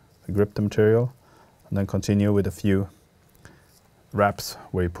turn to grip the material and then continue with a few wraps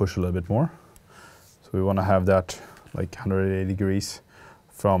where you push a little bit more. So we want to have that like 180 degrees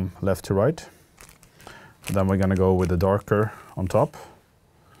from left to right. And then we're going to go with the darker on top.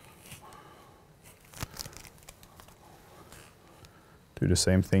 Do the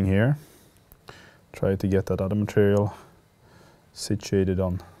same thing here. Try to get that other material situated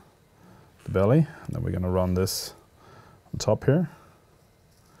on the belly. And then we're going to run this on top here.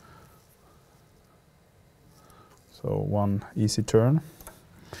 So one easy turn.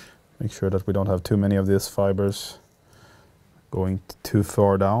 Make sure that we don't have too many of these fibers going too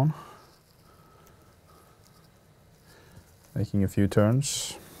far down. Making a few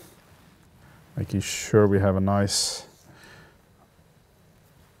turns. Making sure we have a nice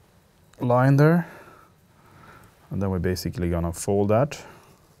line there. And then we're basically gonna fold that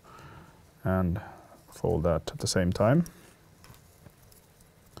and fold that at the same time.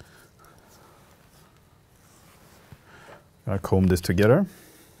 I'll comb this together.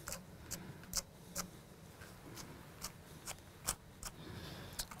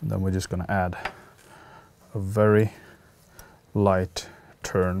 And then we're just going to add a very light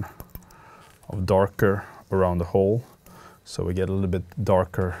turn of darker around the hole, so we get a little bit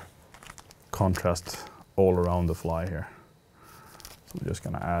darker contrast all around the fly here. So we're just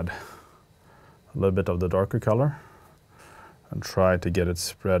going to add a little bit of the darker color and try to get it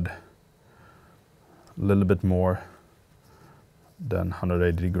spread a little bit more than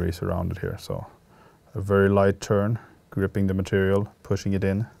 180 degrees around it here. So a very light turn, gripping the material, pushing it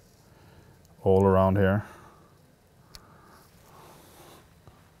in all around here,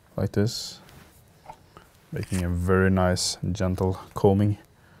 like this, making a very nice and gentle combing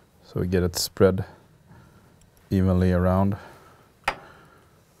so we get it spread evenly around.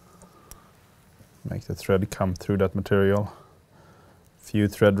 Make the thread come through that material. Few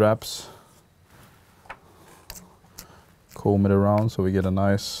thread wraps. Comb it around so we get a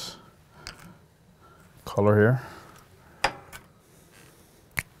nice color here.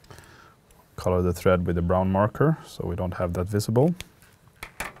 Color the thread with a brown marker so we don't have that visible.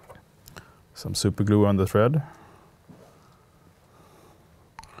 Some super glue on the thread.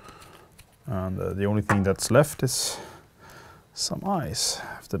 And the only thing that's left is some eyes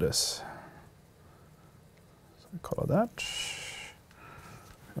after this. So color that.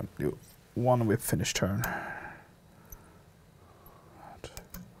 I'm going to do one whip finish turn.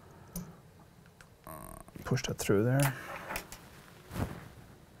 Push that through there.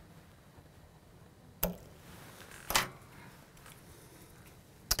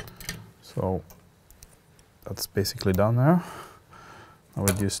 So that's basically done now. Now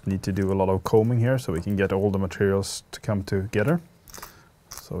we just need to do a lot of combing here so we can get all the materials to come together.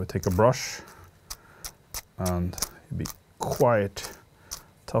 So we take a brush and be quite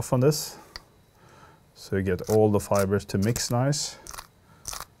tough on this, so you get all the fibers to mix nice.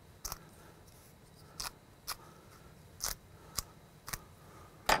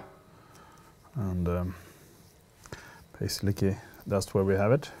 And basically that's where we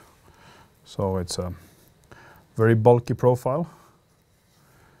have it. So it's a very bulky profile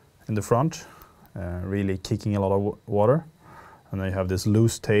in the front, really kicking a lot of water, and then you have this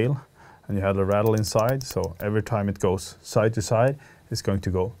loose tail and you have the rattle inside, so every time it goes side to side it's going to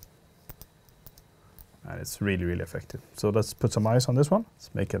go, and it's really, really effective. So let's put some ice on this one. Let's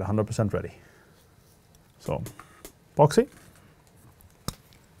make it 100% ready. So epoxy.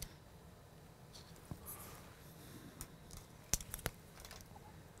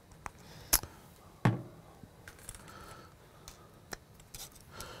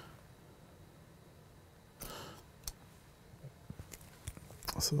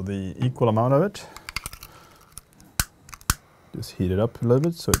 So the equal amount of it, just heat it up a little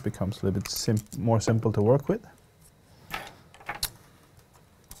bit so it becomes a little bit more simple to work with.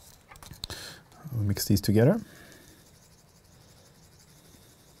 We'll mix these together.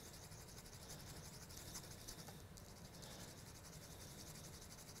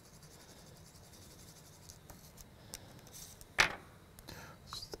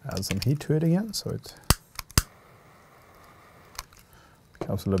 Just add some heat to it again so it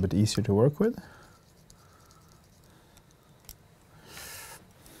becomes a little bit easier to work with.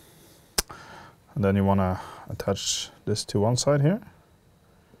 And then you want to attach this to one side here,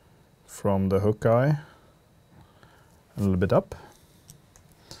 from the hook eye a little bit up.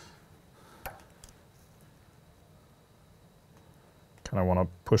 Kind of want to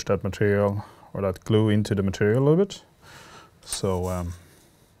push that material or that glue into the material a little bit, so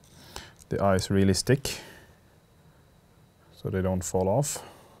the eyes really stick, so they don't fall off.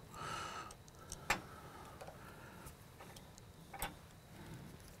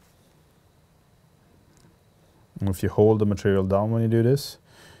 And if you hold the material down when you do this,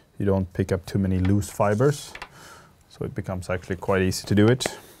 you don't pick up too many loose fibers, so it becomes actually quite easy to do it.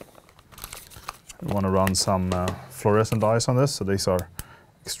 You want to run some fluorescent dyes on this, so these are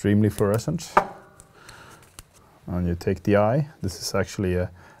extremely fluorescent. And you take the eye, this is actually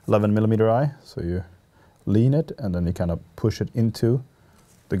a 11mm eye, so you lean it and then you kind of push it into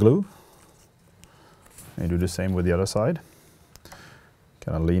the glue. And you do the same with the other side.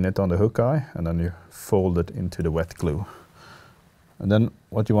 Kind of lean it on the hook eye and then you fold it into the wet glue. And then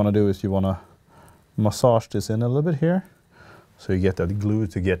what you want to do is you want to massage this in a little bit here, so you get that glue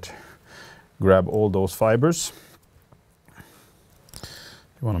to grab all those fibers.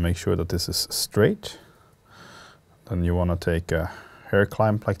 You want to make sure that this is straight. Then you want to take a hair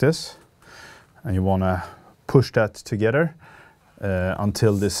clamp like this, and you want to push that together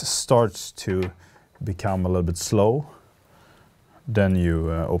until this starts to become a little bit slow. Then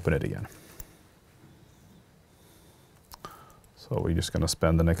you open it again. So we're just going to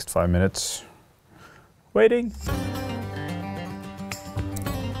spend the next 5 minutes waiting.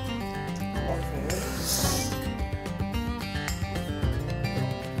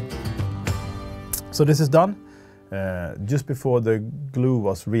 So this is done. Just before the glue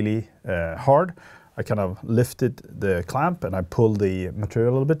was really hard, I kind of lifted the clamp and I pulled the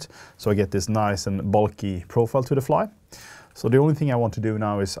material a little bit, so I get this nice and bulky profile to the fly. So the only thing I want to do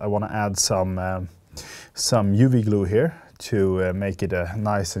now is I want to add some UV glue here to make it a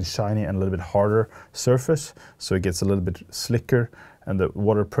nice and shiny and a little bit harder surface, so it gets a little bit slicker and the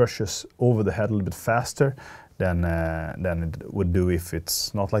water pushes over the head a little bit faster than it would do if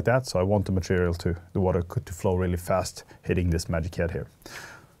it's not like that. So I want the material the water to flow really fast hitting this magic head here.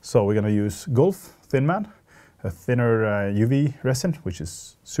 So we're going to use Gulff Thinman, a thinner UV resin, which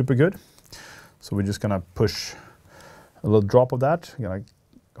is super good. So we're just going to push a little drop of that. I'm going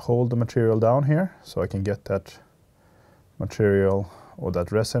to hold the material down here so I can get that material or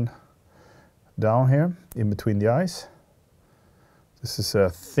that resin down here in between the eyes. This is a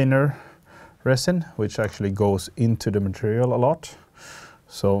thinner resin which actually goes into the material a lot,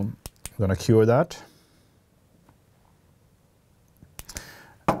 so I'm going to cure that,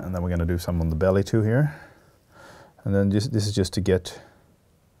 and then we're going to do some on the belly too here, and then this is just to get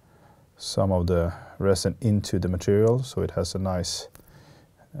some of the resin into the material so it has a nice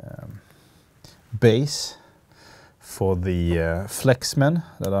base for the flexmen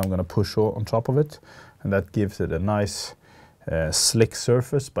that I'm going to push on top of it, and that gives it a nice slick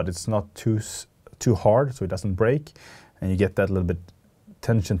surface, but it's not too hard so it doesn't break, and you get that little bit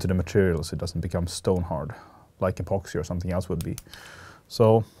tension to the material so it doesn't become stone hard like epoxy or something else would be.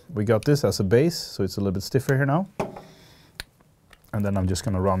 So we got this as a base, so it's a little bit stiffer here now. And then I'm just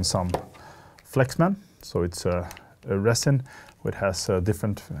going to run some Flexman. So it's a resin which has a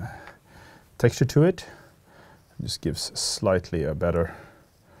different texture to it. It just gives slightly a better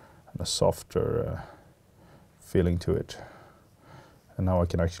and a softer feeling to it. And now I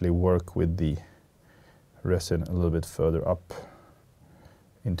can actually work with the resin a little bit further up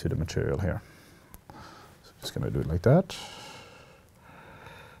into the material here. So just going to do it like that.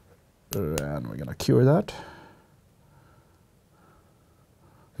 And we're going to cure that.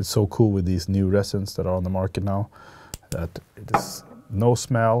 It's so cool with these new resins that are on the market now that it is no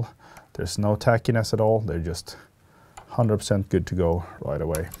smell, there's no tackiness at all, they're just 100% good to go right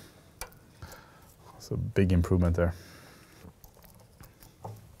away. It's a big improvement there.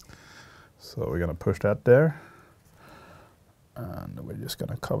 So we're going to push that there, and we're just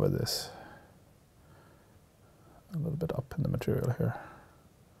going to cover this a little bit up in the material here.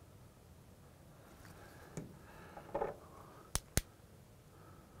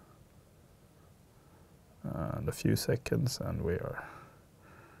 And a few seconds and we are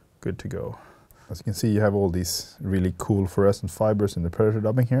good to go. As you can see, you have all these really cool fluorescent fibers in the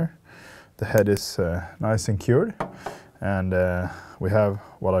Predatordubbing here. The head is nice and cured, and we have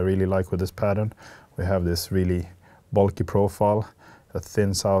what I really like with this pattern. We have this really bulky profile that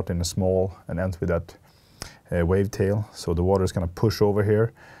thins out in a small and ends with that wave tail. So the water is going to push over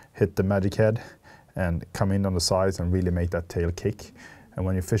here, hit the magic head and come in on the sides and really make that tail kick. And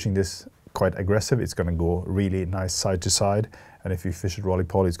when you're fishing this quite aggressive, it's going to go really nice side to side, and if you fish it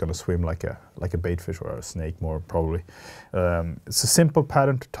roly-poly, it's going to swim like a bait fish or a snake more probably. It's a simple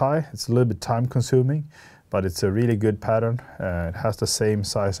pattern to tie. It's a little bit time consuming, but it's a really good pattern. It has the same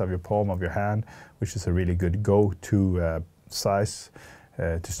size of your palm of your hand, which is a really good go-to size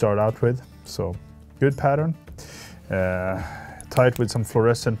to start out with. So good pattern. Tie it with some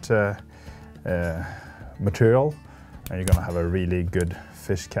fluorescent material, and you're going to have a really good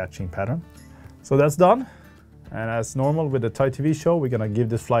fish catching pattern. So that's done, and as normal with the Thai TV show, we're gonna give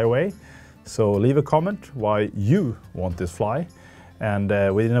this fly away. So leave a comment why you want this fly, and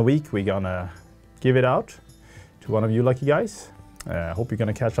within a week we're gonna give it out to one of you lucky guys. Hope you're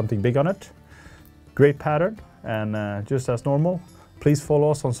gonna catch something big on it. Great pattern, and just as normal, please follow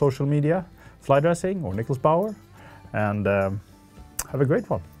us on social media, Fly Dressing or Niklaus Bauer, and have a great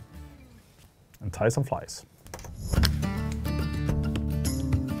one and tie some flies.